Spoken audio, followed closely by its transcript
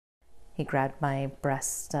He grabbed my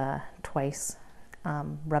breast twice,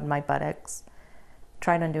 rubbed my buttocks,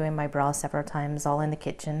 tried undoing my bra several times, all in the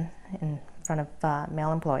kitchen in front of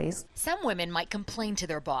male employees. Some women might complain to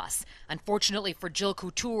their boss. Unfortunately for Jill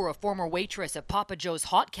Couture, a former waitress at Papa Joe's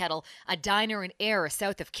Hot Kettle, a diner in Ayr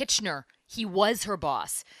south of Kitchener, he was her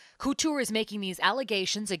boss. Couture is making these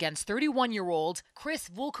allegations against 31-year-old Chris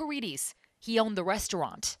Vulkarides. He owned the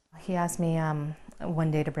restaurant. He asked me one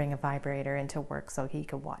day to bring a vibrator into work so he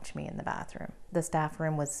could watch me in the bathroom. The staff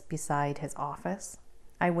room was beside his office.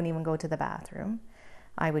 I wouldn't even go to the bathroom.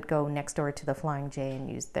 I would go next door to the Flying J and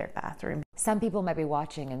use their bathroom. Some people might be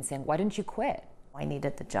watching and saying, why didn't you quit? I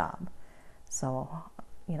needed the job. So,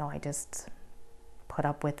 I just put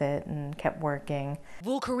up with it and kept working.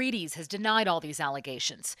 Vulkarides has denied all these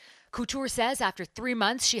allegations. Couture says after 3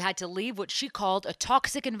 months, she had to leave what she called a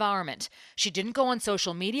toxic environment. She didn't go on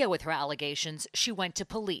social media with her allegations. She went to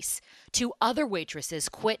police. 2 other waitresses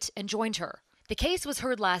quit and joined her. The case was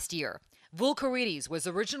heard last year. Vulkarides was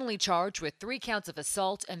originally charged with 3 counts of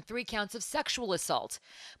assault and 3 counts of sexual assault.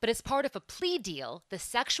 But as part of a plea deal, the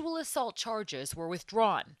sexual assault charges were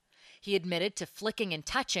withdrawn. He admitted to flicking and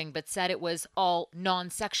touching, but said it was all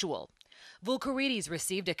non-sexual. Vulkarides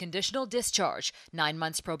received a conditional discharge, 9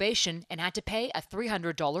 months probation, and had to pay a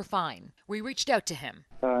 $300 fine. We reached out to him.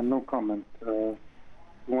 No comment. You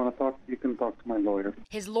want to talk, you can talk to my lawyer.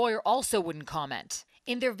 His lawyer also wouldn't comment.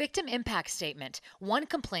 In their victim impact statement, one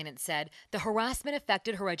complainant said the harassment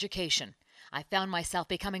affected her education. I found myself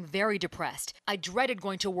becoming very depressed. I dreaded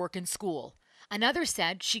going to work in school. Another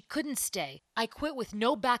said she couldn't stay. I quit with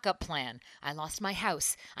no backup plan. I lost my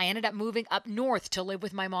house. I ended up moving up north to live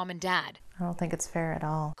with my mom and dad. I don't think it's fair at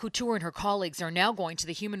all. Couture and her colleagues are now going to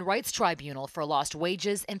the Human Rights Tribunal for lost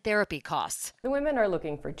wages and therapy costs. The women are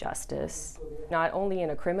looking for justice, not only in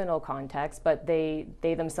a criminal context, but they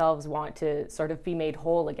themselves want to sort of be made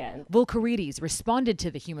whole again. Vulkarides responded to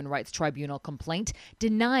the Human Rights Tribunal complaint,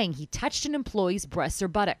 denying he touched an employee's breasts or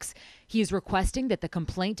buttocks. He is requesting that the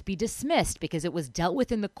complaint be dismissed because it was dealt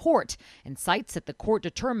with in the court and cites that the court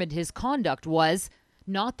determined his conduct was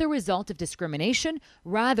not the result of discrimination,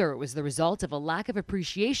 rather it was the result of a lack of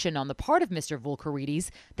appreciation on the part of Mr. Vulkarides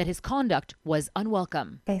that his conduct was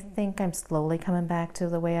unwelcome. I think I'm slowly coming back to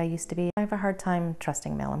the way I used to be. I have a hard time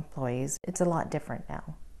trusting male employees. It's a lot different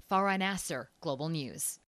now. Farah Nasser, Global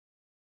News.